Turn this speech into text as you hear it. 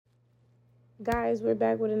Guys, we're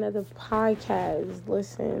back with another podcast.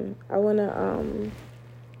 Listen, I want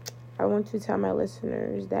to tell my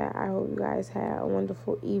listeners that I hope you guys had a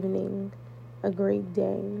wonderful evening, a great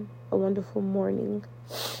day, a wonderful morning.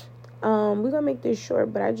 We're gonna make this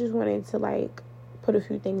short, but I just wanted to put a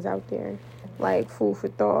few things out there, like food for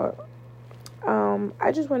thought.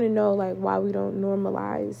 I just want to know why we don't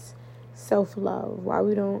normalize self love, why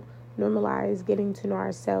we don't normalize getting to know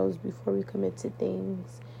ourselves before we commit to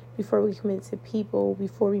things, before we commit to people,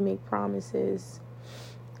 before we make promises.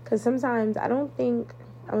 Because sometimes I'm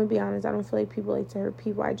gonna be honest, I don't feel like people like to hurt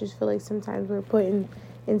people. I just feel like sometimes we're put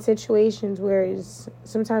in situations where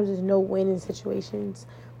sometimes there's no win in situations,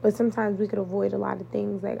 but sometimes we could avoid a lot of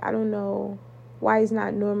things. Like, I don't know why it's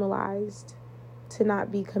not normalized to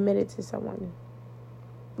not be committed to someone.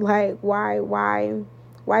 Like, why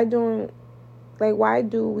don't, why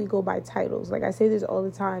do we go by titles? Like, I say this all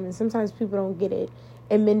the time, and sometimes people don't get it,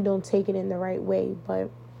 and men don't take it in the right way, but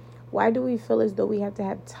why do we feel as though we have to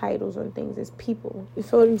have titles on things as people? You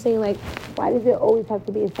feel what I'm saying? Like, why does it always have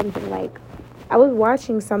to be something like... I was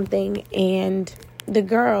watching something, and the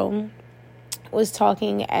girl was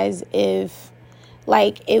talking as if,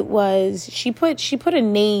 it was... She put a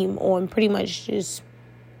name on pretty much just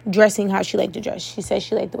dressing how she liked to dress. She said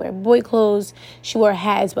she liked to wear boy clothes. She wore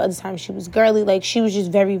hats, but other times she was girly. Like, she was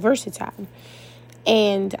just very versatile.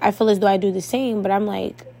 And I feel as though I do the same, but I'm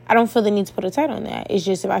like, I don't feel the need to put a title on that. It's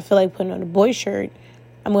just if I feel like putting on a boy shirt,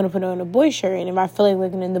 I'm going to put on a boy shirt. And if I feel like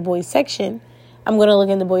looking in the boys section, I'm going to look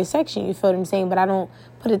in the boys section. You feel what I'm saying? But I don't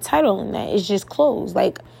put a title on that. It's just clothes.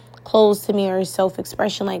 Like, clothes to me are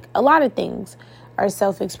self-expression. Like, a lot of things are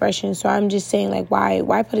self-expression. So I'm just saying,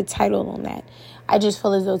 why put a title on that? I just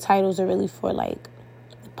feel as though titles are really for, the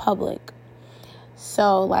public.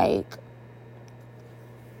 So,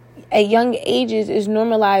 at young ages, it's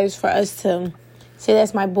normalized for us to say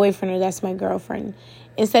that's my boyfriend or that's my girlfriend,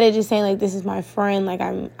 instead of just saying this is my friend.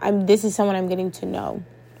 This is someone I'm getting to know.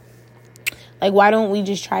 Why don't we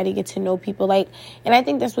just try to get to know people? And I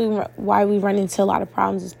think that's why we run into a lot of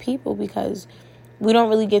problems as people, because we don't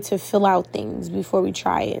really get to fill out things before we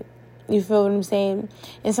try it. You feel what I'm saying?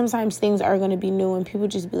 And sometimes things are going to be new and people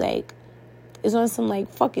just be like, it's on some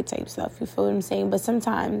fuck it type stuff. You feel what I'm saying? But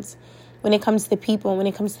sometimes when it comes to people, when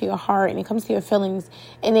it comes to your heart, and it comes to your feelings,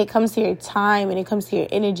 and it comes to your time, and it comes to your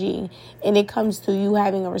energy, and it comes to you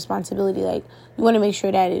having a responsibility, you want to make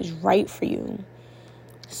sure that is right for you.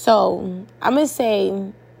 So I'm going to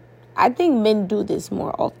say, I think men do this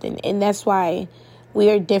more often, and that's why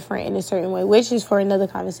we are different in a certain way, which is for another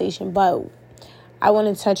conversation. But I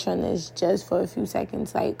want to touch on this just for a few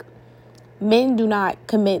seconds. Men do not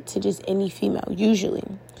commit to just any female, usually.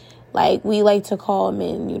 We like to call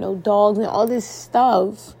men, dogs and all this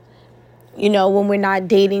stuff, when we're not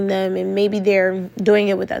dating them, and maybe they're doing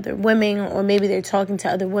it with other women, or maybe they're talking to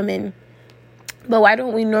other women. But why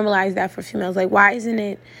don't we normalize that for females? Why isn't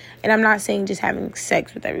it? And I'm not saying just having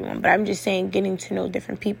sex with everyone, but I'm just saying getting to know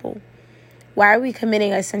different people. Why are we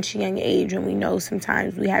committing at such a young age when we know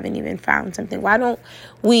sometimes we haven't even found something? Why don't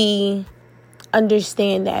we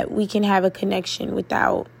understand that we can have a connection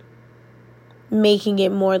without making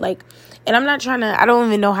it more and I'm not trying to, I don't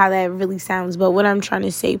even know how that really sounds, but what I'm trying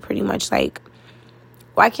to say pretty much,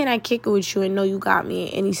 why can't I kick it with you and know you got me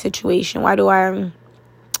in any situation? Why do I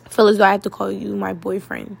feel as though I have to call you my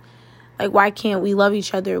boyfriend? Why can't we love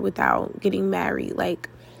each other without getting married?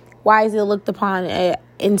 Why is it looked upon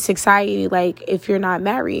in society if you're not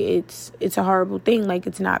married, it's a horrible thing,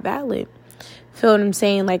 it's not valid? Feel what I'm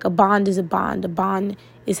saying? A bond is a bond. A bond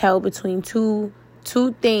is held between two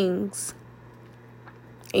things.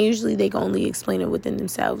 And usually they can only explain it within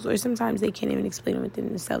themselves, or sometimes they can't even explain it within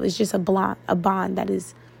themselves. It's just a bond that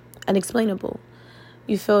is unexplainable.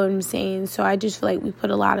 You feel what I'm saying? So I just feel we put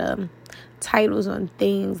a lot of titles on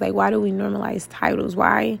things. Why do we normalize titles?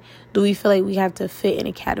 Why do we feel we have to fit in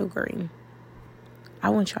a category? I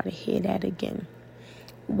want y'all to hear that again.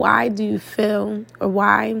 Why do you feel, or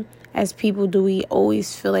why as people do we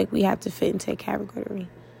always feel we have to fit into a category?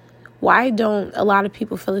 Why don't a lot of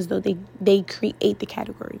people feel as though they create the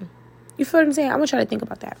category? You feel what I'm saying? I want y'all to think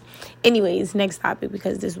about that. Anyways, next topic,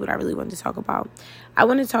 because this is what I really want to talk about. I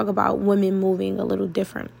want to talk about women moving a little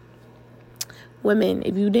different. Women,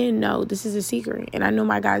 if you didn't know, this is a secret, and I know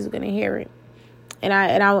my guys are going to hear it. And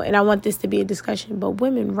I want this to be a discussion, but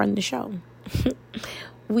women run the show.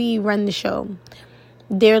 We run the show.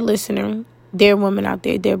 Dear listener, dear woman out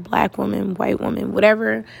there, dear black woman, white woman,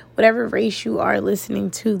 whatever race you are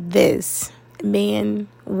listening to this, man,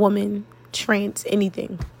 woman, trans,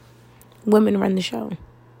 anything, women run the show.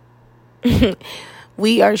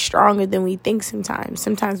 We are stronger than we think sometimes.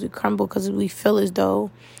 Sometimes we crumble because we feel as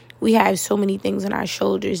though We have so many things on our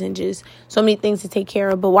shoulders and just so many things to take care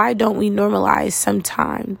of. But why don't we normalize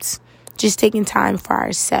sometimes just taking time for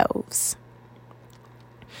ourselves?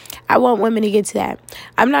 I want women to get to that.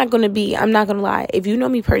 I'm not going to lie. If you know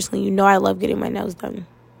me personally, you know I love getting my nails done.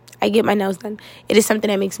 I get my nails done. It is something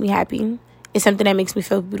that makes me happy. It's something that makes me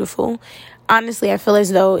feel beautiful. Honestly, I feel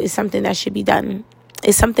as though it's something that should be done.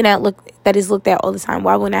 It's something that is looked at all the time.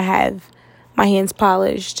 Why wouldn't I have my hands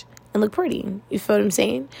polished and look pretty? You feel what I'm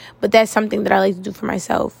saying? But that's something that I like to do for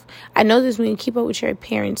myself. I know this when you keep up with your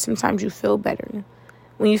appearance, sometimes you feel better.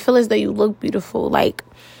 When you feel as though you look beautiful, like,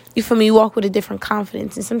 you feel me, you walk with a different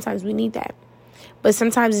confidence, and sometimes we need that. But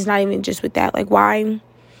sometimes it's not even just with that. Like, why?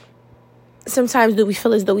 Sometimes do we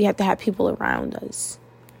feel as though we have to have people around us?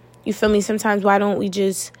 You feel me? Sometimes why don't we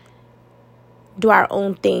just do our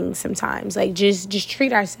own thing sometimes? Like, just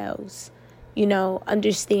treat ourselves,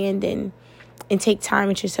 understand and take time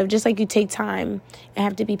with yourself. Just like you take time and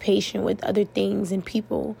have to be patient with other things and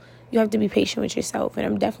people, you have to be patient with yourself. And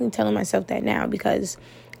I'm definitely telling myself that now, because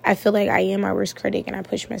I feel like I am my worst critic and I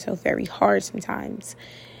push myself very hard sometimes.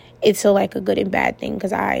 It's a good and bad thing,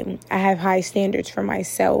 because I have high standards for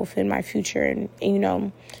myself and my future and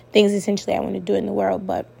things essentially I want to do in the world.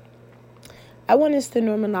 But I want us to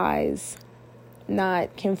normalize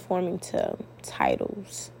not conforming to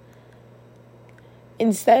titles.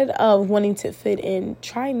 Instead of wanting to fit in,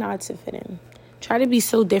 try not to fit in. Try to be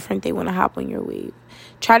so different they want to hop on your wave.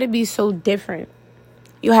 Try to be so different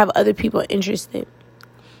you'll have other people interested.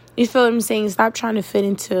 You feel what I'm saying? Stop trying to fit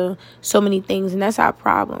into so many things, and that's our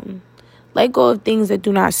problem. Let go of things that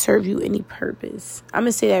do not serve you any purpose. I'm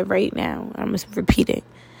going to say that right now. I'm going to repeat it.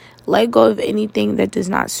 Let go of anything that does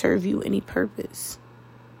not serve you any purpose.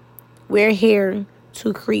 We're here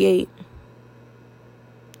to create.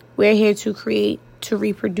 We're here to create, to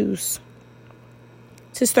reproduce,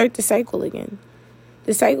 to start the cycle again.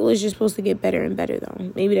 The cycle is just supposed to get better and better,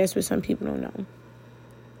 though. Maybe that's what some people don't know.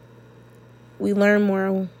 We learn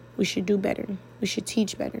more. We should do better. We should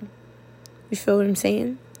teach better. You feel what I'm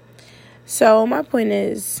saying? So my point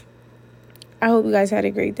is, I hope you guys had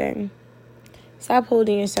a great day. Stop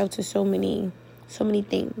holding yourself to so many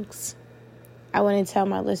things. I want to tell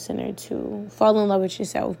my listener to fall in love with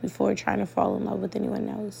yourself before trying to fall in love with anyone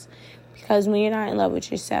else. Because when you're not in love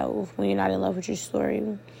with yourself, when you're not in love with your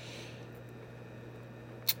story,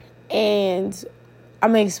 and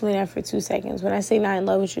I'm going to explain that for 2 seconds. When I say not in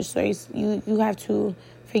love with your stories, you have to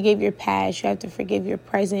forgive your past. You have to forgive your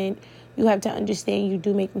present. You have to understand you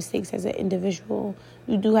do make mistakes as an individual.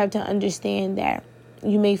 You do have to understand that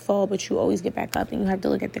you may fall, but you always get back up. And you have to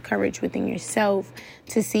look at the courage within yourself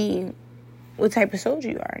to see what type of soldier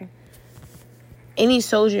you are. Any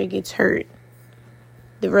soldier gets hurt.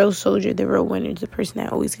 The real soldier, the real winner, is the person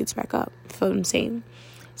that always gets back up. Feel what I'm saying?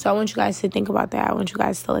 So I want you guys to think about that. I want you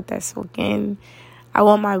guys to let that soak in. I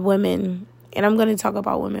want my women, and I'm going to talk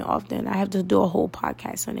about women often. I have to do a whole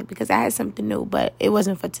podcast on it because I had something new, but it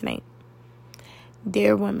wasn't for tonight.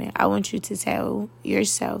 Dear women, I want you to tell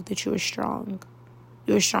yourself that you are strong.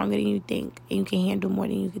 You're stronger than you think, and you can handle more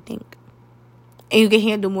than you could think. And you can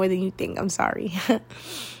handle more than you think. I'm sorry.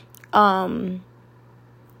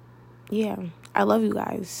 Yeah, I love you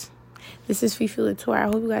guys. This is Fifi Latour. I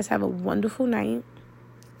hope you guys have a wonderful night.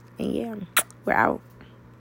 And yeah, we're out.